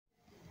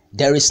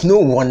There is no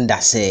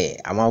wonder say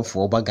amount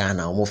for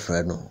Obagana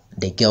Omofreno,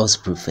 the girls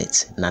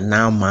prophet,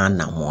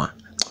 Anamoah,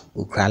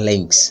 Ukra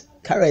links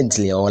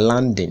currently or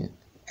London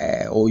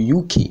or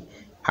UK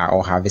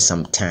or having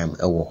some time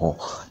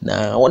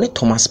now only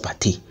Thomas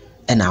Partey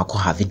and I'll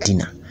have a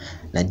dinner.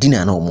 Na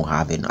dinner no more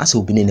having as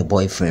will be in a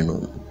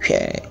boyfriend.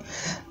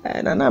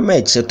 And I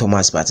met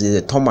Thomas Partey,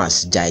 the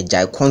Thomas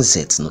Gyae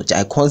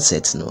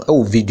concert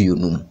no video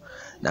no.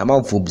 Na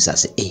amanfo bisa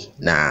say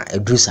na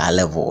edrusa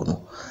level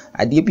no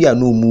ade bia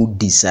no mu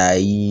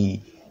decide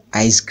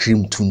ice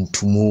cream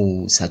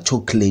tuntumo sa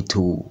chocolate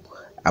o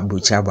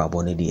abrocha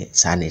babo ne de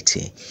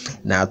sanete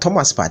na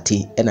Thomas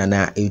Partey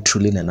na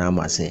truly na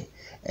ama say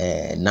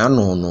na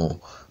no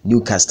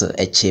Newcastle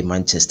eche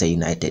Manchester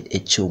United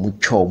eche mu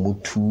twa mu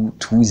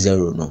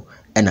 2-0 no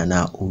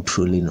na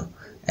truly no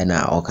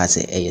na oka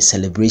say a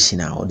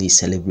celebration or they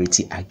celebrate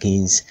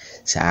against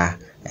sa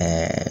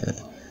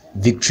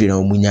victory na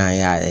omunya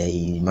ya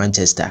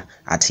Manchester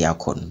at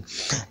yakon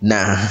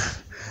na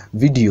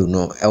video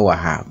no ewa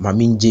ha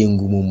maminje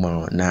ngumu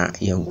ma na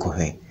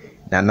yenkohwe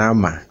na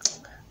nama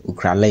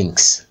ukra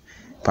links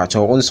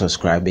pacho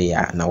unsubscribe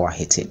ya na wa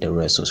hit the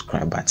red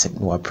subscribe button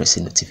no press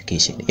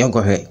notification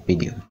yenkohwe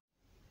video.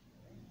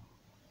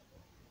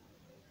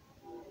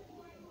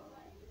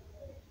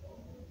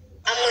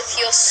 I'm with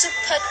your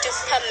super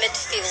duper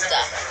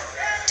midfielder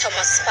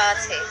Thomas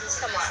Partey.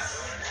 Thomas,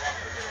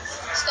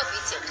 stop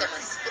eating,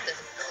 Thomas. Put the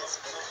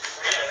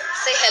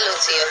say hello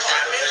to your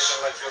fans.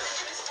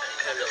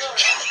 Hello.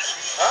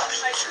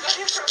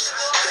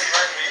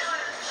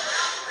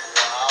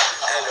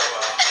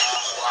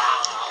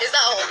 Is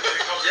that all?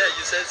 Yeah,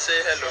 you said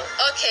say hello.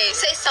 Okay,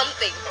 say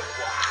something.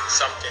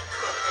 Something.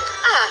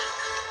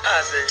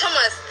 Say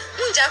Thomas,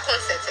 unja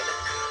concert.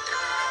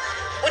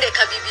 Ude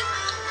kabibi.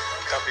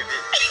 Kabibi.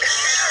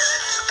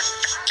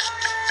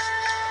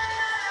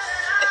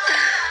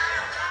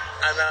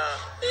 Anna.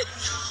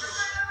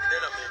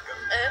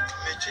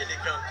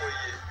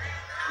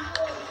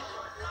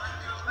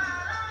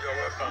 You're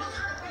welcome.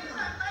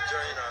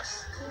 Join us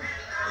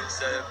in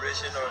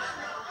celebration of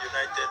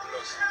United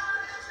loss.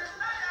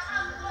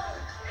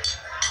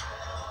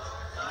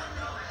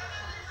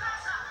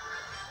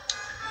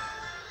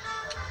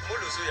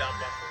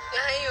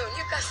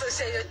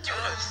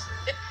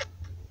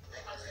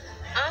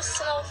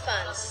 Arsenal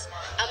fans,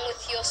 I'm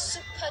with your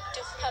super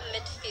duper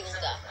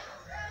midfielder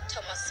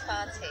Thomas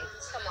Partey.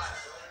 Thomas,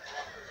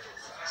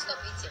 stop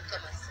eating,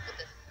 Thomas. Put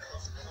the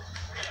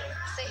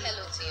say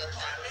hello to your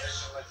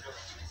fans.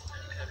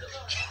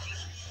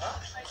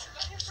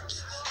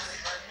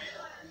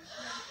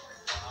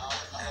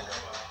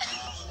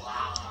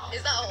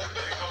 Is that all?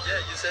 Yeah,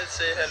 you said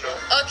say hello.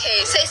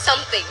 Okay, say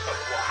something.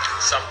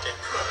 Something.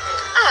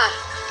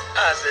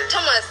 Say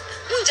Thomas,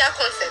 unja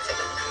concert.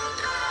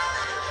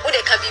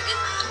 Ude kabibi.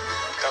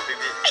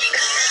 Kabibi.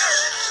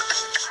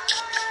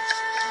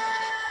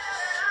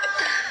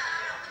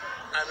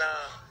 Anna.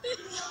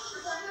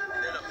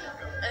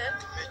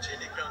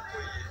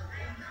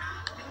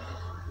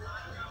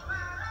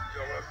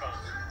 You're welcome.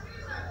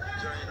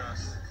 Join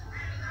us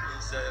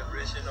in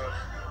celebration of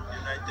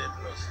United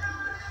loss.